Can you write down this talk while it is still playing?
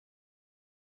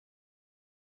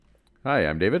Hi,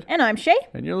 I'm David. And I'm Shay.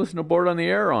 And you're listening to Board on the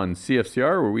Air on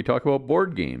CFCR, where we talk about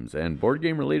board games and board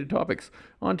game related topics.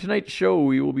 On tonight's show,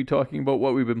 we will be talking about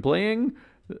what we've been playing,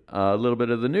 a little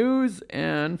bit of the news,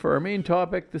 and for our main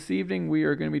topic this evening, we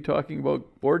are going to be talking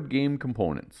about board game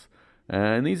components.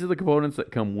 And these are the components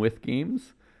that come with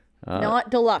games. Not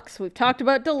deluxe. We've talked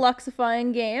about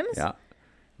deluxifying games. Yeah.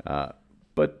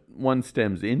 But one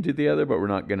stems into the other, but we're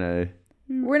not going to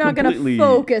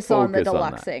focus on the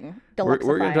deluxing. deluxifying.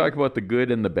 We're going to talk about the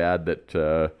good and the bad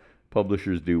that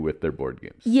publishers do with their board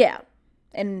games. Yeah.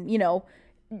 And,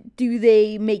 do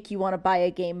they make you want to buy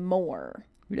a game more?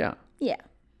 Yeah. Yeah.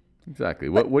 Exactly.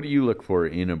 What do you look for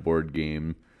in a board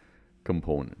game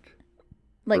component?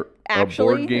 Like, or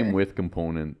actually? A board game with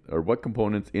component, or what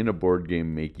components in a board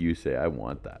game make you say, I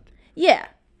want that? Yeah.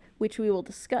 Which we will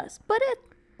discuss. But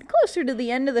closer to the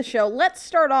end of the show, let's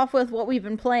start off with what we've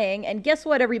been playing. And guess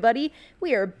what, everybody?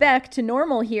 We are back to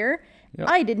normal here. Yep.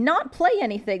 I did not play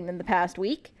anything in the past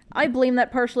week. I blame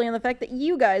that partially on the fact that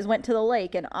you guys went to the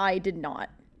lake and I did not.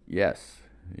 Yes.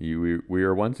 We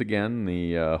are once again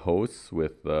the hosts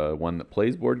with one that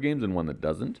plays board games and one that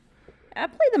doesn't. I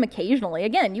play them occasionally.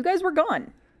 Again, you guys were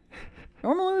gone.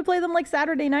 Normally we play them like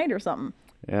Saturday night or something.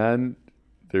 And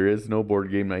there is no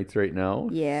board game nights right now.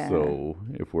 Yeah. So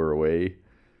if we're away,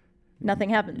 nothing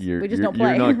happens. We just don't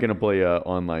play. You're not going to play an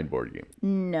online board game.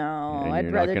 No, and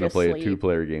I'd rather just sleep. You're not going to play a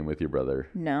 2-player game with your brother.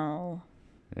 No.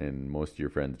 And most of your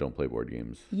friends don't play board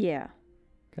games. Yeah.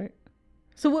 Okay.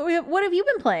 So what have you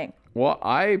been playing? Well,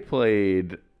 I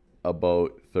played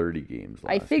about 30 games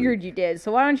last I figured week. You did.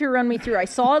 So why don't you run me through? I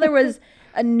saw there was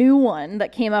a new one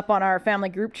that came up on our family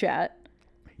group chat.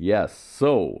 Yes.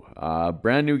 So,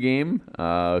 brand new game.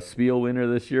 Spiel winner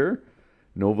this year.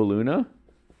 Nova Luna.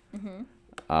 Mm-hmm.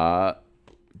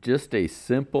 Just a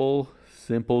simple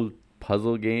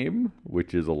puzzle game,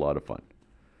 which is a lot of fun.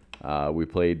 We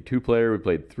played 2-player, we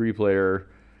played 3-player.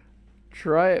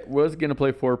 Was going to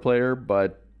play 4-player,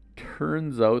 but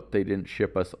turns out they didn't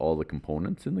ship us all the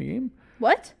components in the game.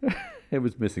 What? It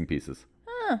was missing pieces.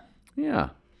 Huh. Yeah.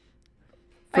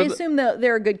 I assume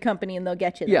they're a good company and they'll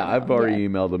get you them. Yeah, I've already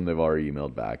emailed them. They've already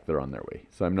emailed back. They're on their way.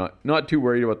 So I'm not too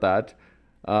worried about that.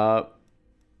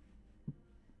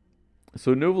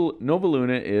 So Nova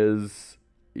Luna is,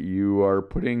 you are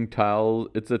putting tile,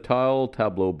 it's a tile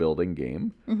tableau building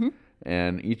game. Mm-hmm.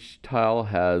 And each tile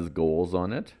has goals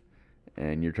on it.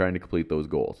 And you're trying to complete those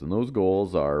goals. And those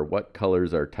goals are what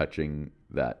colors are touching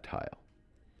that tile.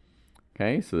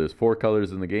 Okay, so there's 4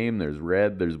 colors in the game. There's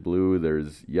red, there's blue,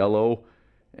 there's yellow,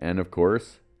 and of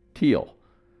course, teal.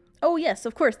 Oh yes,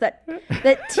 of course, that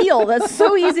teal, that's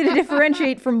so easy to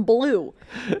differentiate from blue.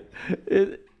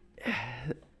 They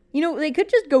could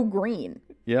just go green.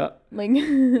 Yeah. Like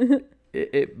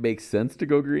it makes sense to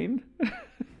go green.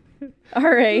 All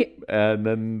right. And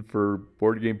then for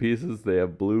board game pieces, they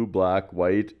have blue, black,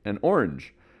 white, and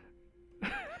orange.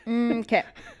 Okay.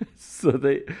 So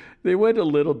they went a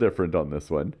little different on this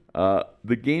one.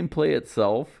 The gameplay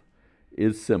itself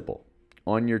is simple.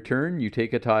 On your turn, you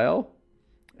take a tile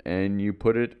and you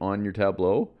put it on your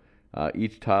tableau.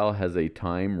 Each tile has a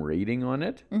time rating on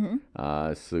it.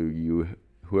 Mm-hmm. So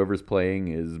whoever's playing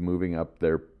is moving up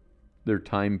their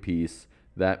timepiece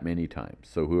that many times.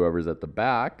 So whoever's at the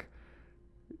back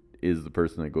is the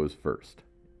person that goes first.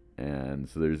 And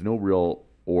so there's no real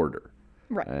order.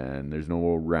 Right. And there's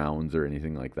no rounds or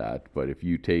anything like that. But if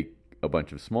you take a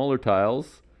bunch of smaller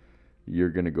tiles, you're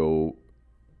going to go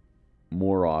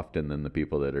more often than the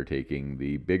people that are taking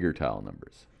the bigger tile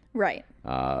numbers. Right.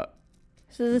 So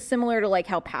this is similar to like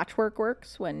how patchwork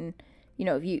works when,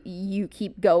 if you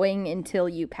keep going until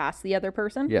you pass the other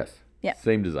person? Yes. Yeah.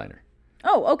 Same designer.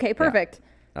 Oh, okay, perfect.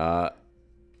 Yeah.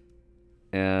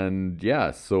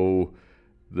 So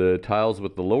the tiles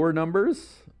with the lower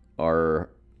numbers are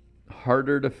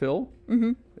harder to fill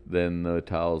than the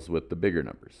tiles with the bigger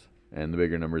numbers. And the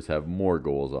bigger numbers have more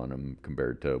goals on them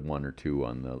compared to 1 or 2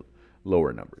 on the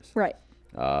lower numbers. Right.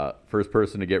 First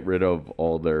person to get rid of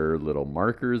all their little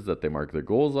markers that they mark their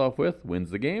goals off with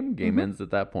wins the game. Game ends at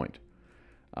that point.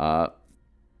 That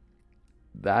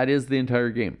is the entire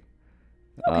game.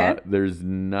 Okay. There's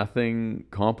nothing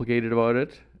complicated about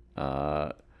it.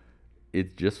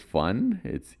 It's just fun.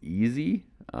 It's easy.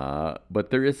 But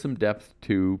there is some depth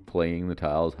to playing the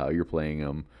tiles, how you're playing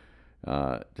them,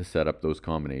 to set up those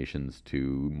combinations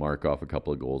to mark off a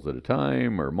couple of goals at a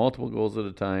time or multiple goals at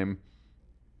a time.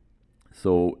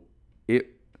 So me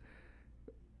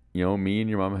and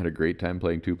your mom had a great time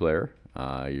playing 2-player.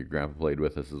 Your grandpa played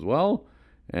with us as well,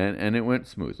 and it went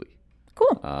smoothly.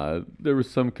 Cool. There was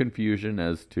some confusion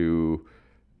as to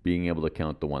being able to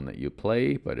count the one that you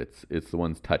play, but it's the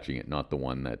ones touching it, not the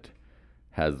one that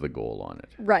has the goal on it.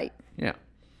 Right. Yeah.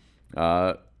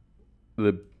 The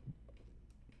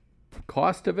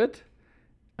cost of it,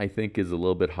 I think, is a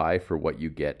little bit high for what you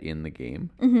get in the game.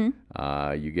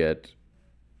 You get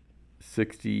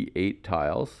 68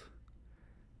 tiles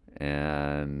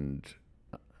and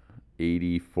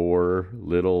 84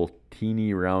 little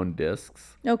teeny round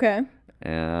discs. Okay.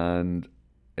 And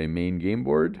a main game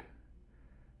board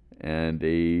and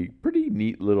a pretty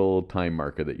neat little time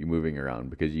marker that you're moving around,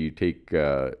 because you take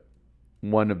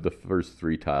one of the first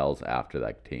 3 tiles after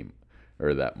that team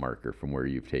or that marker from where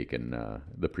you've taken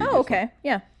the previous Oh, okay. one.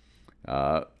 Yeah.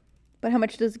 But how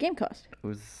much does the game cost? It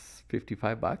was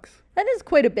 $55. That is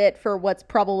quite a bit for what's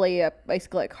probably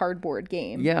basically a cardboard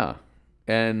game. Yeah.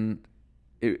 And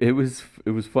it was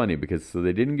funny because so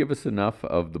they didn't give us enough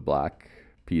of the black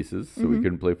pieces, so we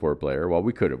couldn't play 4-player. Well,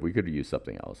 we could have used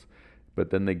something else.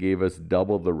 But then they gave us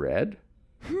double the red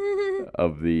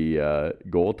of the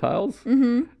goal tiles,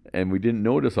 and we didn't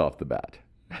notice off the bat.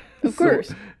 Of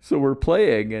course. So we're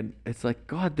playing, and it's like,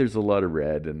 God, there's a lot of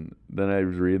red. And then I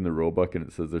was reading the rule book, and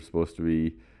it says there's supposed to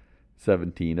be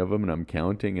 17 of them, and I'm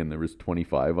counting, and there was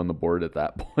 25 on the board at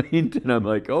that point. And I'm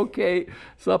like, okay,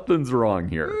 something's wrong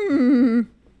here.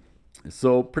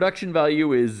 So production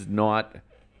value is not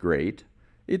great.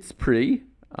 It's pretty.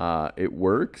 It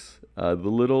works. The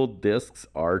little discs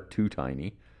are too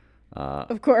tiny.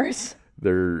 Of course.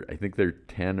 I think they're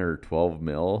 10 or 12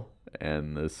 mil,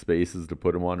 and the spaces to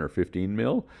put them on are 15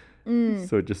 mil.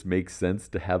 So it just makes sense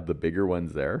to have the bigger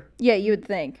ones there. Yeah, you would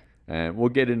think. And we'll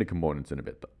get into components in a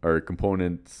bit, or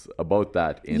components about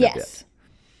that in a bit.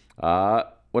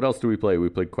 What else do we play? We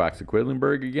played Quacks of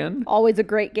Quedlinburg again. Always a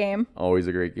great game. Always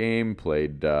a great game.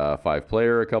 Played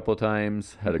 5-player a couple of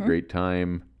times. Had a great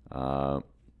time.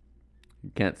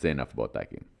 Can't say enough about that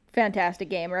game. Fantastic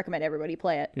game. Recommend everybody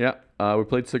play it. Yeah. We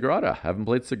played Sagrada. Haven't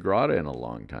played Sagrada in a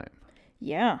long time.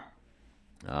 Yeah.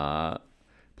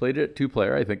 Played it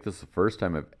 2-player. I think this is the first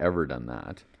time I've ever done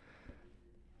that.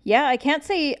 Yeah, I can't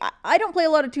say... I don't play a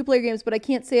lot of 2-player games, but I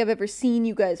can't say I've ever seen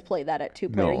you guys play that at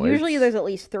 2-player. No, Usually there's at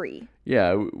least 3.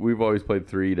 Yeah, we've always played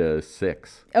 3 to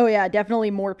 6. Oh, yeah, definitely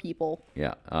more people.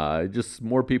 Yeah, just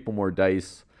more people, more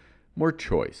dice, more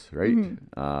choice, right?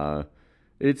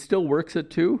 It still works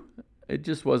at 2. It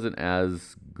just wasn't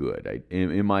as good,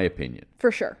 in my opinion.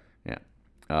 For sure.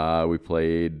 Yeah. We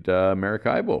played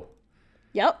Maracaibo.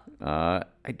 Yep. I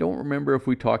don't remember if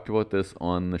we talked about this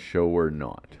on the show or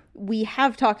not. We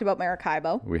have talked about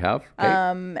Maracaibo. We have?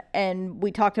 Okay. And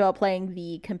we talked about playing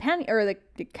the companion or the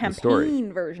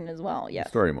campaign version as well. Yes.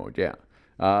 Story mode, yeah.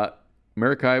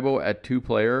 Maracaibo at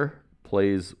 2-player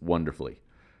plays wonderfully.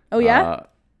 Oh yeah?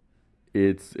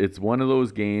 It's one of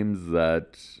those games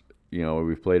that,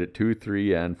 we've played it 2,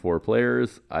 3, and 4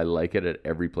 players. I like it at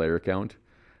every player count.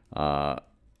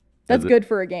 That's good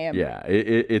for a game. Yeah,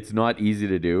 it's not easy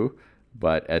to do,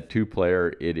 but at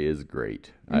 2-player, it is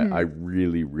great. I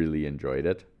really, really enjoyed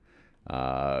it.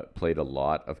 Played a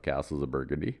lot of Castles of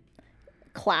Burgundy.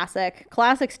 Classic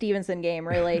Stevenson game,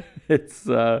 really. It's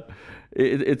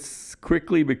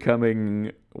quickly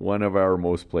becoming one of our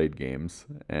most played games,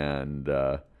 and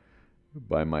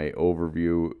by my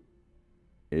overview,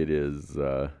 it is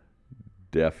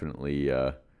definitely.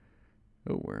 Where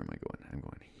am I going? I'm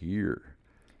going here.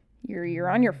 You're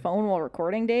on your phone while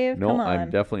recording, Dave? No, Come on. I'm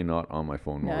definitely not on my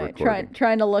phone while recording.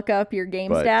 Trying to look up your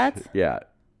game stats? Yeah.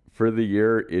 For the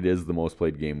year, it is the most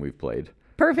played game we've played.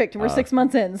 Perfect. We're 6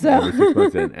 months in. So. Yeah, we're 6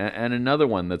 months in. And another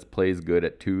one that plays good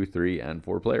at 2, 3, and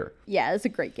 4-player. Yeah, it's a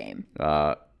great game.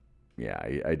 I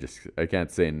can't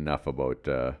say enough about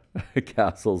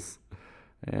Castles.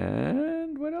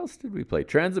 And what else did we play?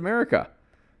 Transamerica.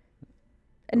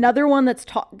 Another one that's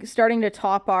starting to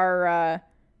top our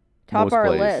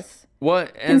list.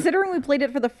 What? Considering we played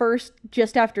it for the first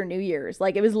just after New Year's.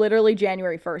 Like, it was literally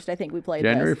January 1st, I think we played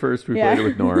January 1st, we played it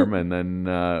with Norm, and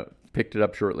then picked it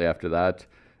up shortly after that.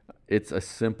 It's a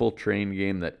simple train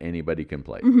game that anybody can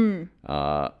play.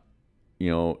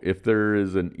 If there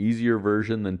is an easier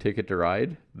version than Ticket to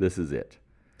Ride, this is it.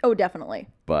 Oh, definitely.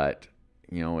 But,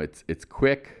 it's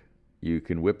quick. You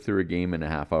can whip through a game in a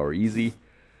half hour easy.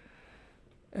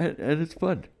 And it's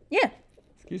fun. Yeah.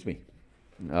 Excuse me.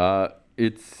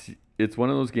 It's one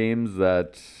of those games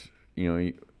that,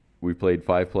 we played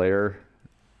 5-player,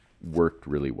 worked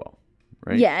really well,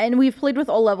 right? Yeah, and we've played with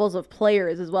all levels of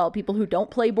players as well. People who don't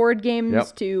play board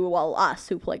games to, us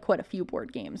who play quite a few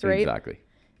board games, right? Exactly.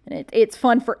 And it's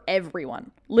fun for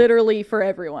everyone. Literally for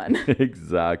everyone.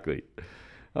 Exactly.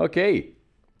 Okay.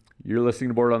 You're listening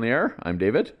to Board on the Air. I'm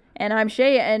David. And I'm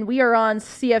Shay, and we are on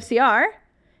CFCR.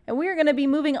 And we are going to be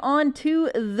moving on to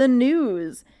the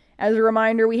news. As a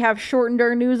reminder, we have shortened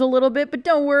our news a little bit, but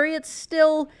don't worry, it's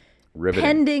still Riveting.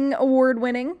 pending award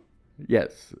winning.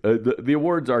 Yes, the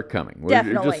awards are coming.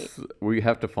 Definitely. We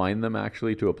have to find them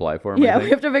actually to apply for them. Yeah,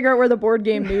 we have to figure out where the Board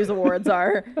Game News Awards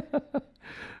are.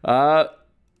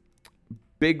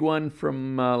 Big one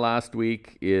from last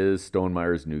week is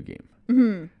Stonemeyer's new game.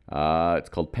 Mm-hmm. It's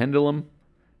called Pendulum.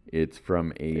 It's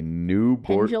from a new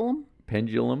board.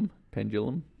 Pendulum?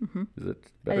 Pendulum. Mm-hmm. Is it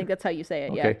better? I think that's how you say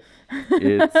it, okay.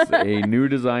 Yeah. It's a new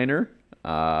designer.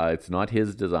 It's not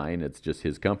his design. It's just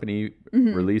his company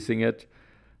releasing it.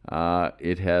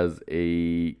 It has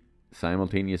a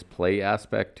simultaneous play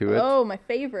aspect to it. Oh, my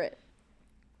favorite.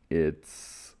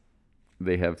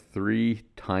 They have 3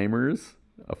 timers,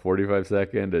 a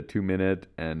 45-second, a 2-minute,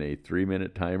 and a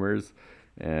 3-minute timers.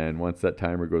 And once that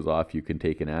timer goes off, you can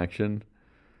take an action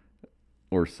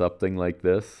or something like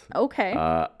this. Okay.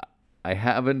 I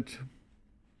haven't...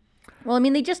 Well, I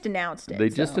mean, they just announced it. They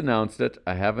just announced it.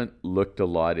 I haven't looked a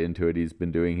lot into it. He's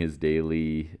been doing his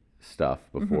daily stuff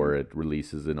before it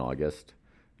releases in August.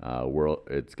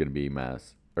 It's going to be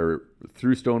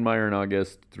through Stonemeyer in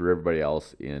August, through everybody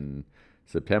else in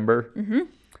September. Mm-hmm.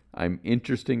 I'm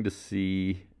interested to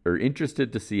see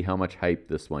how much hype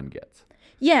this one gets.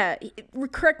 Yeah,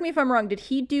 correct me if I'm wrong. Did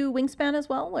he do Wingspan as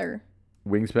well, or?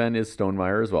 Wingspan is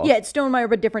Stonemeyer as well. Yeah, it's Stonemeyer,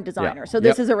 but different designer. Yeah. So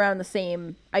this is around the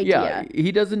same idea. Yeah,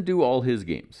 he doesn't do all his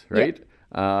games, right?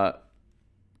 Yeah.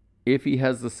 If he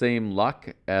has the same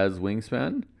luck as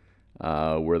Wingspan,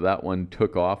 where that one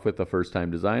took off with the first-time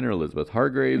designer, Elizabeth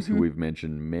Hargraves, who we've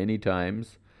mentioned many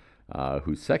times,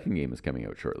 whose second game is coming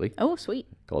out shortly. Oh, sweet.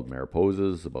 Called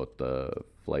Mariposas, about the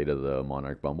flight of the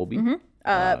monarch bumblebee.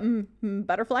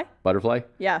 Butterfly? Butterfly?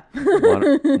 Yeah.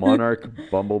 Monarch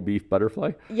bumblebee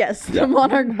butterfly? Yes, the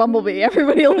monarch bumblebee.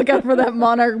 Everybody look out for that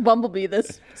monarch bumblebee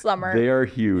this summer. They are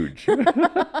huge.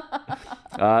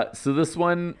 So this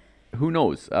one, who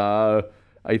knows?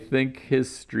 I think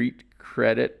his street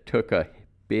credit took a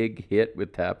big hit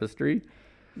with Tapestry.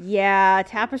 Yeah,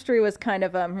 Tapestry was kind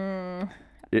of a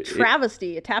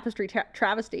travesty, a Tapestry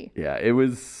travesty. Yeah, it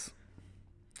was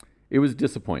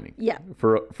disappointing. Yeah.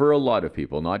 For a lot of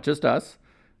people, not just us.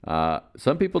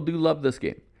 Some people do love this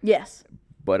game. Yes.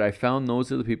 But I found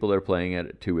those are the people that are playing it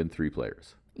at 2 and 3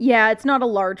 players. Yeah, it's not a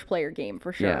large player game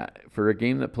for sure. Yeah, for a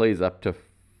game that plays up to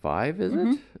 5, is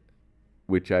it?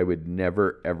 Which I would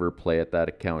never, ever play at that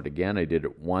account again. I did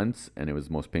it once, and it was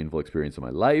the most painful experience of my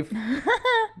life.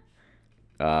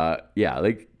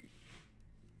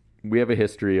 We have a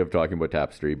history of talking about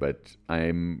Tapestry, but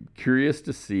I'm curious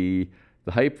to see.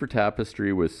 The hype for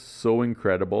Tapestry was so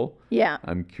incredible. Yeah.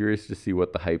 I'm curious to see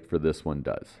what the hype for this one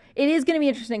does. It is going to be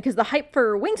interesting because the hype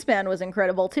for Wingspan was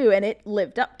incredible too, and it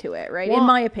lived up to it, right? Well, in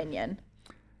my opinion.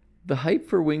 The hype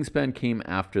for Wingspan came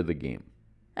after the game.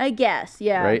 I guess,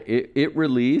 yeah. Right? It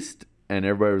released, and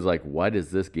everybody was like, what is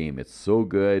this game? It's so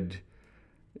good.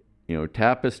 You know,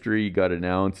 Tapestry got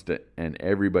announced, and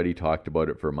everybody talked about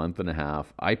it for a month and a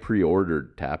half. I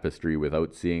pre-ordered Tapestry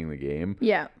without seeing the game.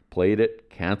 Yeah. Played it,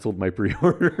 canceled my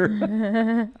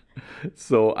pre-order.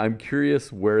 So I'm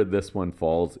curious where this one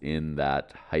falls in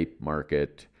that hype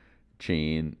market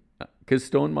chain, because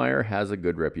Stonemeyer has a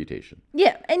good reputation.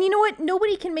 Yeah, and you know what?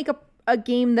 Nobody can make a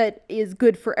game that is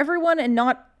good for everyone, and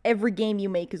not every game you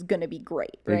make is going to be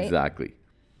great, right? Exactly.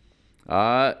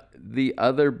 The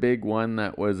other big one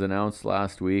that was announced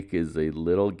last week is a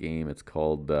little game. It's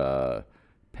called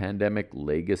Pandemic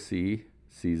Legacy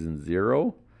Season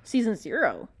 0. Season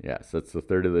 0? Yes, that's the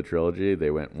third of the trilogy.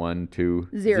 They went 1, 2,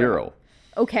 0. 0.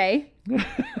 Okay.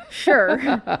 Sure.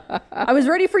 I was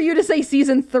ready for you to say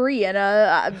Season 3, and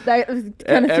that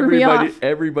kind of threw me off.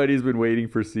 Everybody's been waiting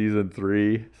for Season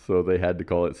 3, so they had to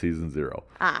call it Season 0.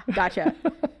 Ah, gotcha.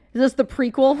 Is this the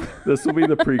prequel? This will be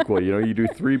the prequel. You know, you do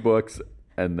 3 books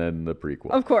and then the prequel.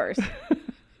 Of course.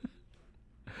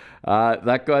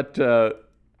 That got...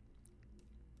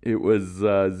 it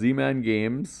was Z-Man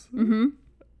Games. Mm-hmm.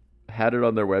 Had it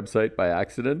on their website by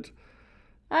accident.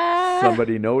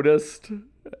 Somebody noticed,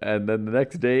 and then the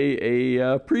next day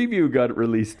a preview got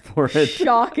released for it.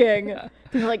 Shocking.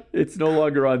 They're like, it's no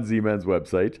longer on Z-Man's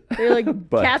website. They're like,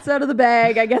 cat's out of the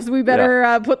bag. I guess we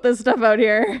better put this stuff out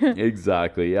here.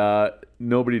 Exactly.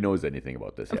 Nobody knows anything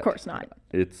about this yet. Of course not.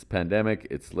 It's Pandemic.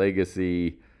 It's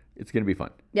Legacy. It's going to be fun.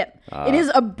 Yep. It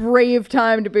is a brave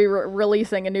time to be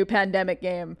releasing a new Pandemic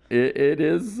game. It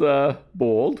is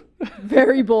bold.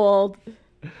 Very bold.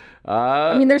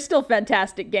 I mean, they're still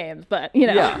fantastic games, but, you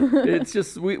know. Yeah, it's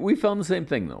just, we found the same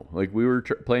thing, though. Like, we were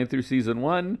playing through Season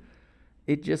 1.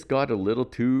 It just got a little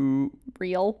too...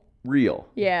 Real. Real.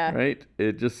 Yeah. Right?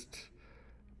 It just...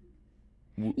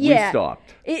 we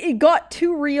stopped. It got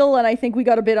too real, and I think we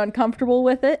got a bit uncomfortable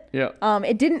with it. Yeah.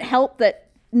 It didn't help that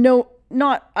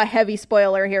not a heavy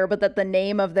spoiler here, but that the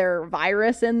name of their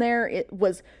virus in there, it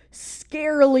was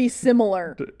scarily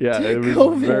similar. Yeah, to it was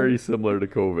COVID. very similar to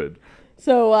COVID.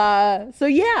 So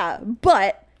yeah,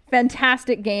 but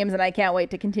fantastic games, and I can't wait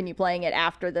to continue playing it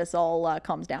after this all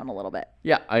calms down a little bit.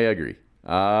 Yeah, I agree.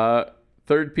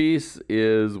 Third piece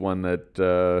is one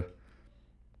that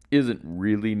isn't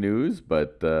really news,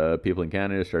 but people in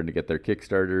Canada are starting to get their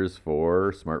Kickstarters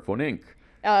for Smartphone Inc.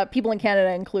 People in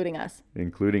Canada, including us.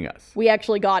 Including us. We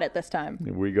actually got it this time.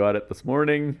 We got it this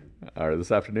morning, or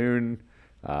this afternoon.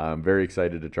 I'm very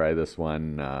excited to try this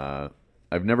one.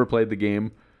 I've never played the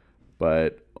game,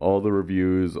 but all the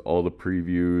reviews, all the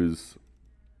previews,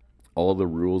 all the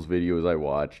rules videos I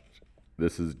watched,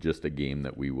 this is just a game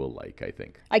that we will like, I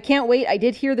think. I can't wait. I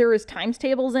did hear there is times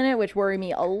tables in it, which worry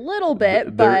me a little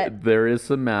bit, but there is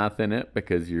some math in it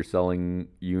because you're selling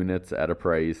units at a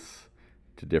price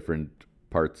to different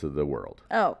parts of the world.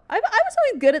 Oh, I was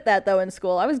always good at that, though, in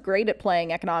school. I was great at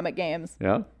playing economic games.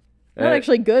 Yeah? Not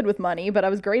actually good with money, but I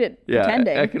was great at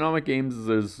pretending. Economic games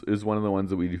is one of the ones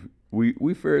that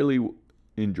we fairly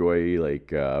enjoy, like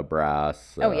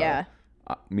Brass. Oh, yeah.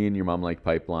 Me and your mom like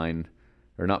Pipeline.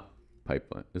 Or not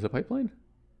Pipeline. Is it Pipeline?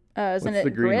 Isn't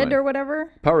it Grid or whatever?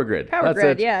 Power Grid. Power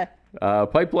Grid, yeah.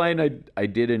 Pipeline I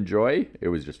did enjoy. It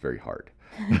was just very hard.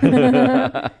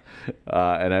 And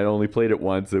I only played it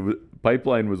once.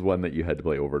 Pipeline was one that you had to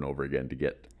play over and over again to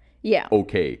get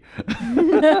okay.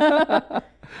 So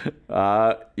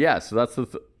that's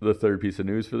the third piece of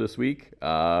news for this week.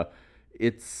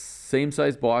 It's same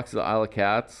size box as Isle of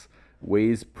Cats,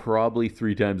 weighs probably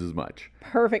 3 times as much.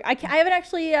 Perfect. I haven't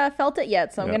actually felt it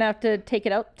yet, so I'm gonna have to take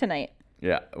it out tonight.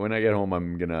 Yeah, when I get home,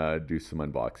 I'm gonna do some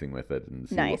unboxing with it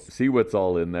and Nice. see what's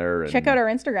all in there. And check out our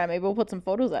Instagram. Maybe we'll put some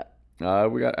photos up.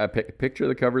 We got a picture of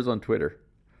the covers on Twitter.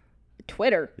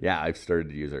 Twitter. Yeah, I've started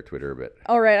to use our Twitter a bit.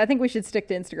 All right, I think we should stick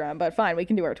to Instagram, but fine, we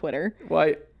can do our Twitter.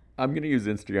 Well, I'm going to use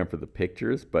Instagram for the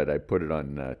pictures, but I put it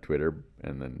on Twitter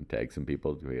and then tag some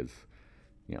people because,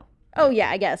 Oh yeah,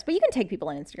 I guess, but you can tag people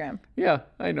on Instagram. Yeah,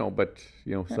 I know, but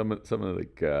some of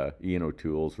like Ian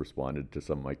O'Toole's responded to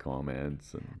some of my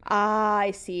comments. And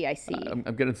I see.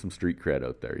 I'm getting some street cred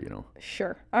out there,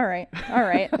 Sure. All right.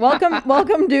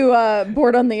 welcome to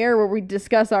Board on the Air, where we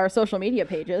discuss our social media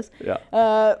pages.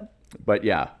 Yeah. But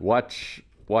yeah, watch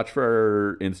for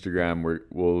our Instagram.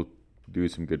 We'll do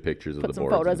some good pictures of the boards. Put some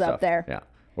photos and stuff. up there. Yeah,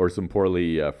 or some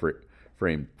poorly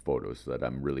framed photos that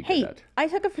I'm really good at. Hey, I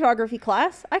took a photography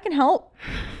class. I can help.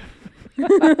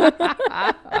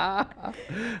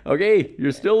 Okay,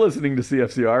 you're still listening to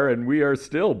CFCR, and we are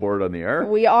still Board on the Air.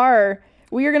 We are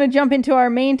going to jump into our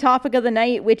main topic of the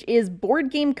night, which is board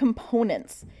game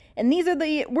components. And these are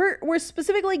we're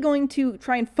specifically going to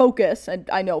try and focus, and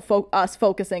I know us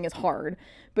focusing is hard,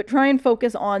 but try and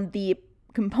focus on the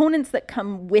components that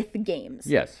come with games.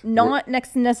 Yes. Not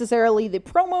necessarily the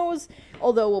promos,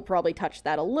 although we'll probably touch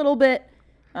that a little bit.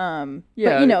 But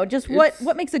just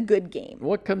what makes a good game.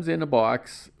 What comes in a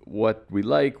box, what we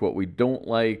like, what we don't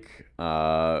like,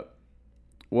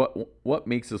 what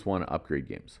makes us want to upgrade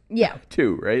games. Yeah.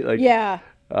 Too, right? Like yeah.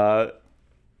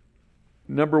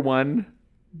 Number one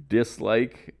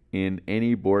dislike in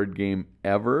any board game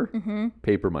ever,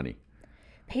 paper money.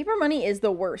 Paper money is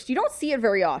the worst. You don't see it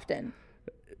very often.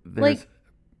 There's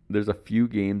a few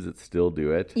games that still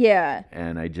do it. Yeah.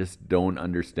 And I just don't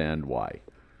understand why.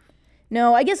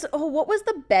 No, I guess, what was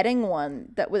the betting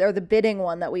one or the bidding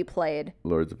one that we played?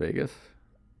 Lords of Vegas?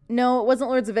 No, it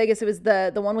wasn't Lords of Vegas. It was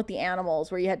the one with the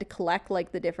animals where you had to collect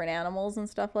like the different animals and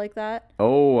stuff like that.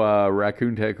 Oh,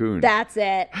 Raccoon Tycoon. That's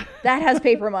it. That has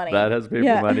paper money. That has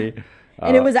paper money.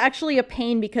 And it was actually a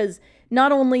pain because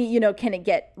not only, can it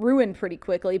get ruined pretty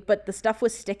quickly, but the stuff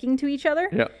was sticking to each other.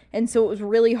 Yeah. And so it was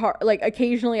really hard. Like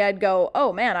occasionally I'd go,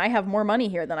 oh man, I have more money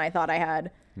here than I thought I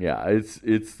had. Yeah,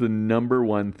 it's the number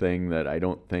one thing that I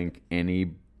don't think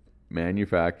any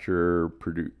manufacturer,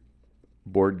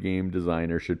 board game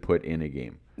designer should put in a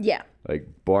game. Yeah. Like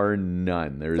bar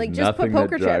none. There's like, nothing that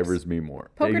drives me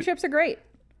more. Poker chips are great.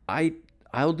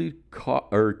 I'll do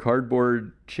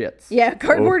cardboard chits. Yeah,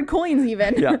 cardboard coins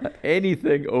even. Yeah,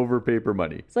 anything over paper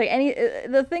money. It's like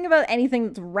the thing about anything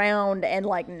that's round and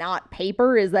like not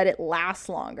paper is that it lasts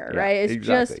longer, right? It's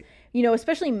exactly. Just,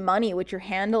 especially money, which you're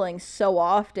handling so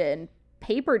often,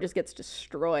 paper just gets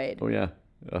destroyed. Oh yeah,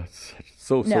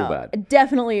 so bad. I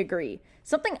definitely agree.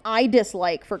 Something I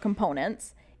dislike for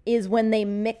components is when they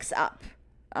mix up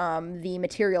the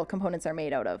material components are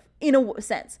made out of, in a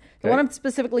sense. The one I'm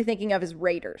specifically thinking of is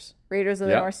Raiders of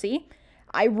the North Sea.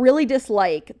 I really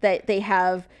dislike that they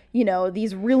have,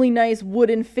 these really nice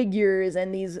wooden figures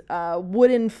and these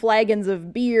wooden flagons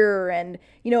of beer and,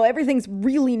 everything's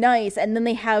really nice. And then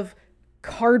they have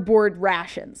cardboard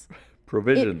rations.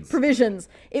 Provisions.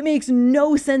 It makes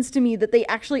no sense to me that they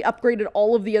actually upgraded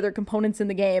all of the other components in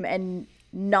the game and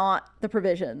not the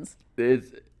provisions.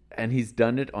 And he's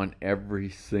done it on every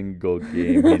single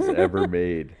game he's ever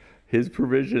made. His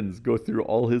provisions go through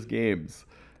all his games.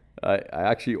 I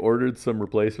actually ordered some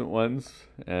replacement ones,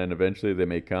 and eventually they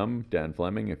may come. Dan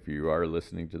Fleming, if you are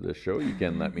listening to this show, you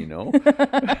can let me know.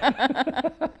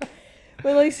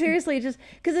 But like seriously, just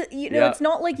because it's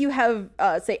not like you have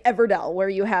say Everdell where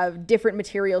you have different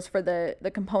materials for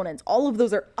the components. All of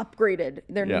those are upgraded.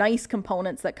 They're nice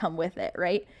components that come with it,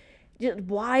 right? Just,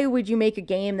 why would you make a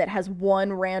game that has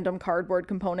one random cardboard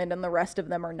component and the rest of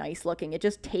them are nice looking? It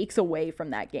just takes away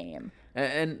from that game.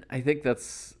 And I think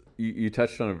that's you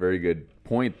touched on a very good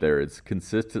point there. It's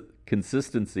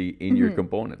consistency in your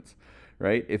components,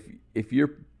 right? If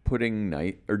you're putting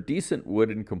nice or decent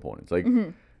wooden components, like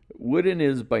wooden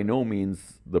is by no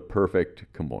means the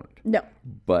perfect component. No.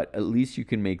 But at least you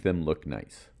can make them look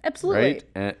nice. Absolutely.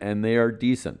 Right? And they are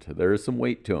decent. There is some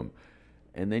weight to them.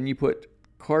 And then you put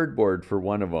cardboard for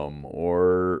one of them,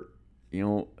 or,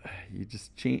 you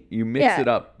just change, you mix it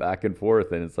up back and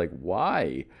forth, and it's like,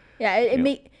 why? Yeah,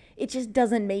 it just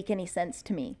doesn't make any sense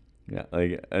to me. Yeah,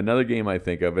 like another game I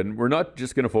think of, and we're not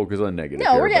just going to focus on negative.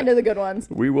 No, we're getting to the good ones.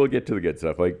 We will get to the good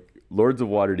stuff. Like Lords of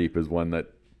Waterdeep is one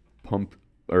that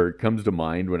comes to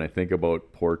mind when I think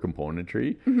about poor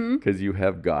componentry, because you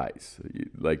have guys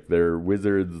like they're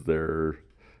wizards, they're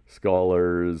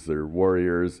scholars, they're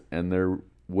warriors, and they're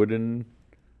wooden,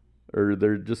 or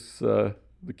they're just the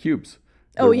cubes.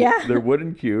 They're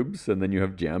wooden cubes, and then you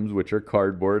have gems, which are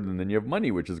cardboard, and then you have money,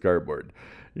 which is cardboard.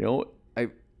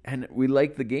 And we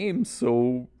like the game,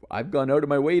 so I've gone out of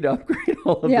my way to upgrade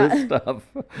all of this stuff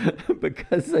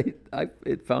because I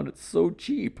found it so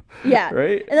cheap. Yeah.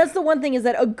 Right? And that's the one thing, is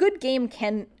that a good game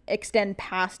can extend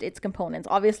past its components.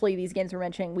 Obviously, these games we're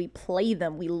mentioning, we play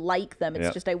them, we like them.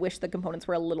 It's just I wish the components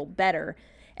were a little better.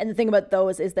 And the thing about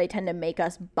those is they tend to make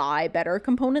us buy better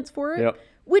components for it,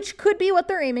 which could be what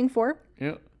they're aiming for.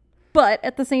 Yeah. But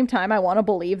at the same time, I want to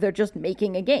believe they're just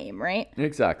making a game, right?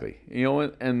 Exactly.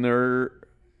 And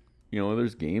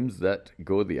there's games that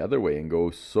go the other way and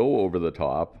go so over the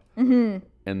top, and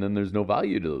then there's no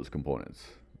value to those components,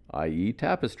 i.e.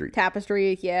 Tapestry.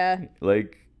 Tapestry, yeah.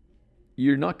 Like,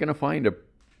 you're not going to find a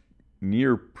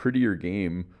near prettier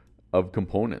game of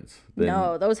components.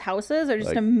 No, those houses are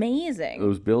just amazing.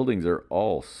 Those buildings are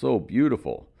all so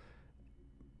beautiful,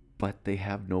 but they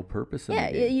have no purpose in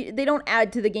the game. They don't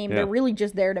add to the game. They're really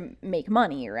just there to make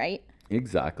money, right?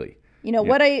 Exactly.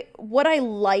 What I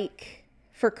like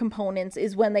for components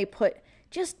is when they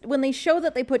show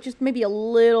that they put just maybe a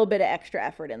little bit of extra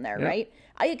effort in there, right?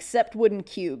 I accept wooden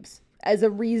cubes as a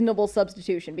reasonable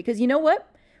substitution because you know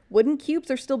what? Wooden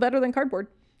cubes are still better than cardboard.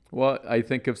 Well, I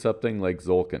think of something like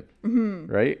Tzolk'in,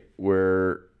 right?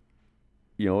 Where,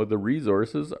 the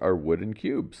resources are wooden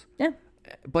cubes. Yeah.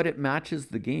 But it matches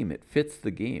the game. It fits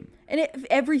the game. And if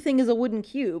everything is a wooden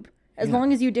cube, as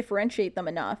long as you differentiate them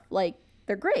enough,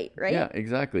 they're great, right? Yeah,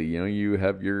 exactly. You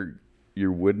have your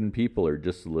wooden people are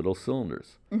just little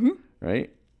cylinders,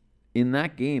 right? In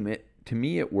that game, to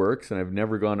me it works, and I've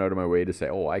never gone out of my way to say,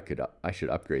 "Oh, I should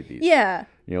upgrade these." Yeah.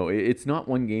 It's not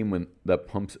one game that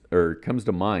comes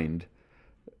to mind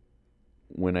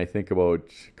when I think about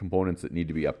components that need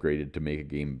to be upgraded to make a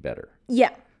game better. Yeah.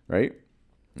 Right?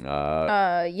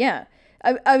 Yeah.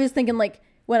 I was thinking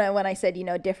when I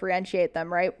said, differentiate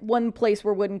them, right? One place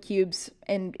where wooden cubes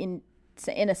and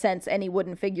in a sense any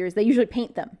wooden figures, they usually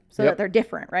paint them so that they're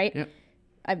different, right? Yep.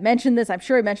 I've mentioned this. I'm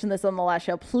sure I mentioned this on the last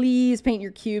show. Please paint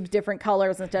your cubes different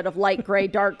colors instead of light gray,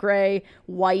 dark gray,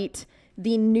 white.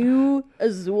 The new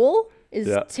Azul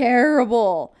is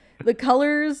terrible. The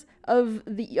colors of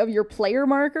your player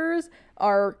markers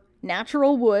are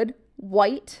natural wood,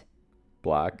 white,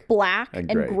 black,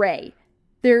 and gray.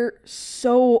 They're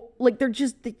so they're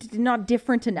not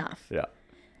different enough. Yeah.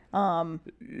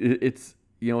 It's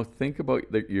think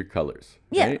about your colors.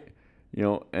 Yeah. Right?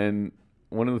 And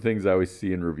one of the things I always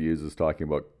see in reviews is talking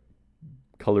about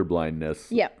color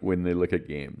blindness when they look at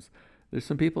games. There's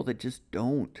some people that just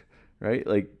don't, right?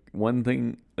 Like one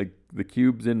thing, like the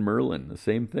cubes in Merlin, the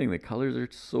same thing. The colors are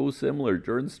so similar.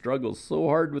 Jordan struggles so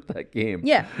hard with that game.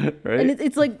 Yeah. Right? And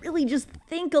it's really just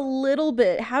think a little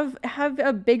bit. Have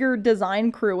a bigger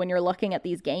design crew when you're looking at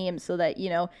these games so that,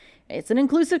 it's an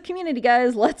inclusive community,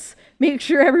 guys. Let's make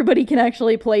sure everybody can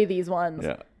actually play these ones.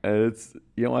 Yeah. And it's,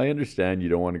 I understand you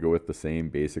don't want to go with the same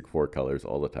basic 4 colors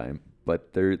all the time,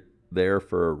 but there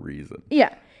for a reason.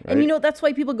 Yeah. And Right? you know, that's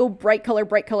why people go bright color,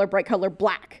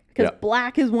 black. Because Yeah.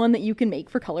 black is one that you can make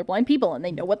for colorblind people and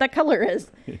they know what that color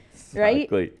is. Right?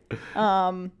 Exactly.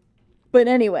 But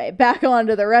anyway, back on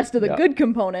to the rest of the Yeah. good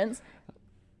components.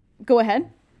 Go ahead.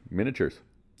 Miniatures.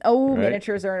 Oh, Right.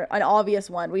 miniatures are an obvious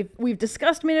one. We've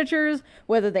discussed miniatures,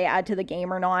 whether they add to the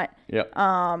game or not. Yeah.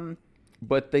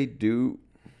 But they do.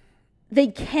 They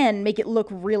can make it look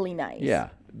really nice. Yeah.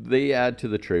 They add to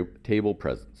the table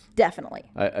presence. Definitely.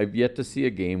 I've yet to see a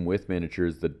game with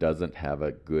miniatures that doesn't have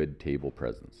a good table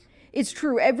presence. It's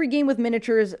true. Every game with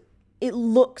miniatures, it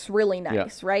looks really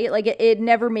nice, right? Like it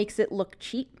never makes it look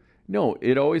cheap. No,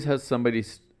 it always has somebody.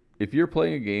 If you're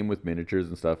playing a game with miniatures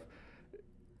and stuff,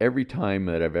 every time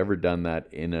that I've ever done that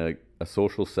in a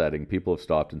social setting, people have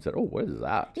stopped and said, "Oh, what is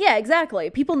that?" Yeah, exactly.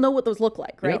 People know what those look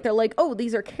like, right? Yep. They're like, oh,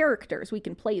 these are characters. We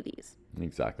can play these.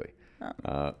 Exactly.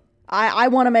 I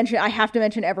want to mention, I have to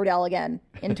mention Everdell again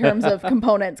in terms of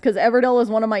components, because Everdell is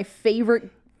one of my favorite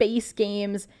base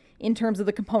games in terms of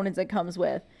the components it comes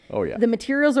with. Oh, yeah. The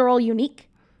materials are all unique.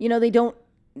 You know, they don't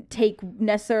take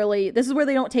necessarily, this is where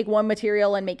they don't take one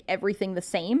material and make everything the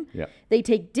same. Yeah. They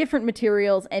take different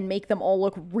materials and make them all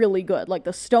look really good. Like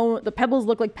the pebbles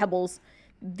look like pebbles.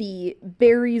 The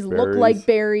berries look like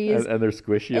berries. And they're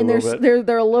squishy And a little bit.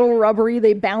 they're a little rubbery.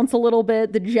 They bounce a little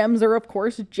bit. The gems are, of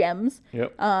course, gems.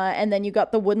 Yep. And then you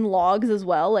got the wooden logs as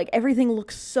well. Like everything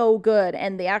looks so good.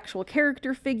 And the actual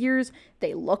character figures,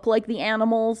 they look like the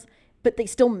animals, but they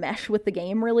still mesh with the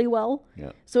game really well.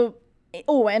 Yeah. So,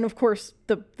 oh, and of course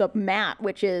the mat,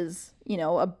 which is, you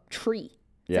know, a tree.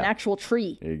 It's an Yeah. actual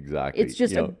tree. Exactly. It's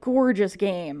just a gorgeous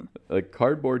game. Like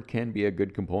cardboard can be a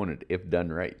good component if done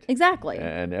right. Exactly.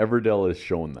 And Everdell has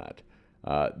shown that.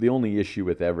 The only issue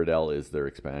with Everdell is their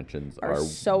expansions are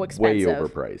so way expensive.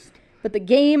 overpriced. But the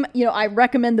game, you know, I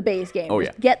recommend the base game. Oh,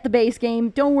 Just yeah. get the base game.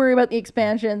 Don't worry about the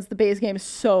expansions. The base game is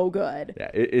so good.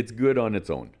 Yeah, it's good on its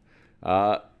own.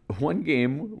 One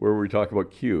game where we talk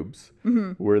about cubes,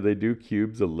 where they do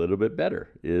cubes a little bit better,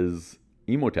 is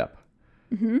Emotep.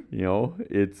 You know,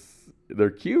 they're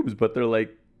cubes, but they're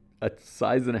like a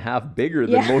size and a half bigger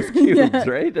than Yeah. most cubes, Yeah.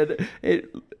 right? And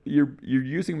you're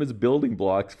using them as building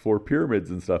blocks for pyramids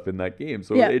and stuff in that game,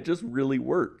 so Yeah. it just really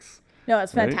works. No,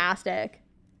 it's Right? fantastic.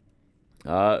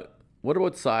 What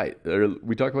about size?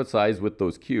 We talked about size with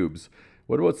those cubes.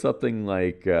 What about something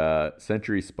like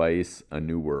Century Spice: A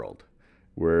New World,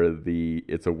 where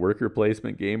it's a worker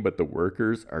placement game, but the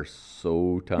workers are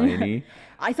so tiny.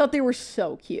 I thought they were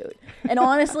so cute. And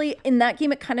honestly, in that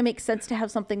game, it kind of makes sense to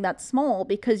have something that small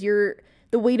because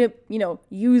the way to, you know,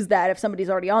 use that if somebody's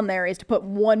already on there is to put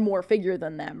one more figure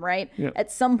than them, right? Yeah. At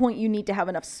some point, you need to have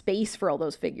enough space for all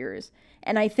those figures.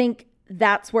 And I think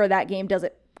that's where that game does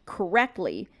it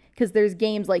correctly. Because there's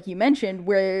games like you mentioned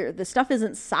where the stuff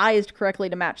isn't sized correctly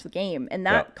to match the game, and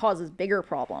that Yeah. causes bigger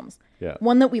problems. Yeah.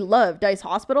 One that we love, Dice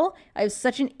Hospital, I have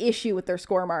such an issue with their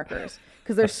score markers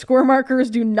because their score markers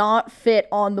do not fit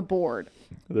on the board.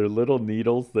 They're little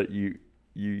needles that you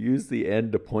use the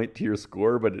end to point to your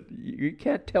score, but you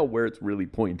can't tell where it's really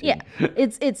pointing. Yeah,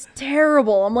 it's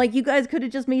terrible. I'm like, you guys could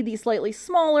have just made these slightly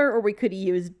smaller, or we could have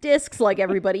used discs like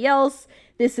everybody else.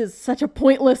 This is such a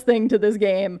pointless thing to this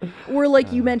game. Or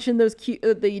like you mentioned, those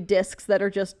the discs that are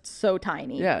just so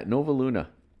tiny. Yeah, Nova Luna,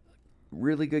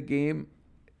 really good game.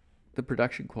 The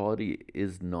production quality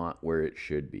is not where it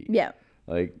should be. Yeah,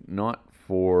 Like not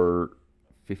for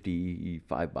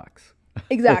 $55.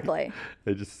 exactly.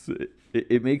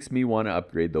 It makes me want to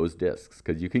upgrade those discs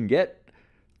because you can get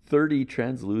 30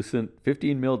 translucent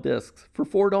 15 mil discs for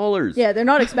 $4. Yeah, they're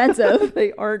not expensive.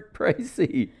 They aren't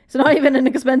pricey. It's not even an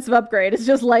expensive upgrade. It's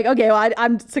just like, okay, well,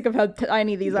 I'm sick of how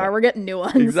tiny these are. We're getting new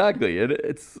ones. Exactly. And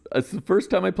it's the first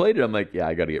time I played it, I'm like, yeah,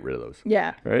 I got to get rid of those.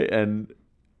 Yeah. Right. And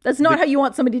That's not how you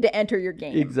want somebody to enter your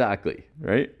game. exactly.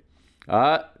 Right.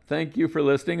 Thank you for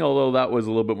listening. Although that was a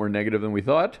little bit more negative than we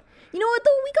thought. You know what,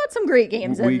 though? We got some great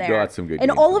games in We there. got some good and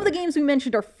games all in of the there. games we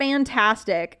mentioned are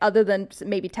fantastic, other than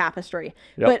maybe Tapestry.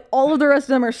 Yep. But all of the rest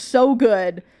of them are so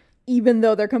good, even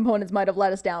though their components might have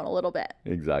let us down a little bit.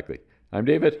 Exactly. I'm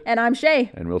David, And I'm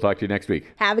Shay. and we'll talk to you next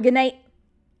week. Have a good night.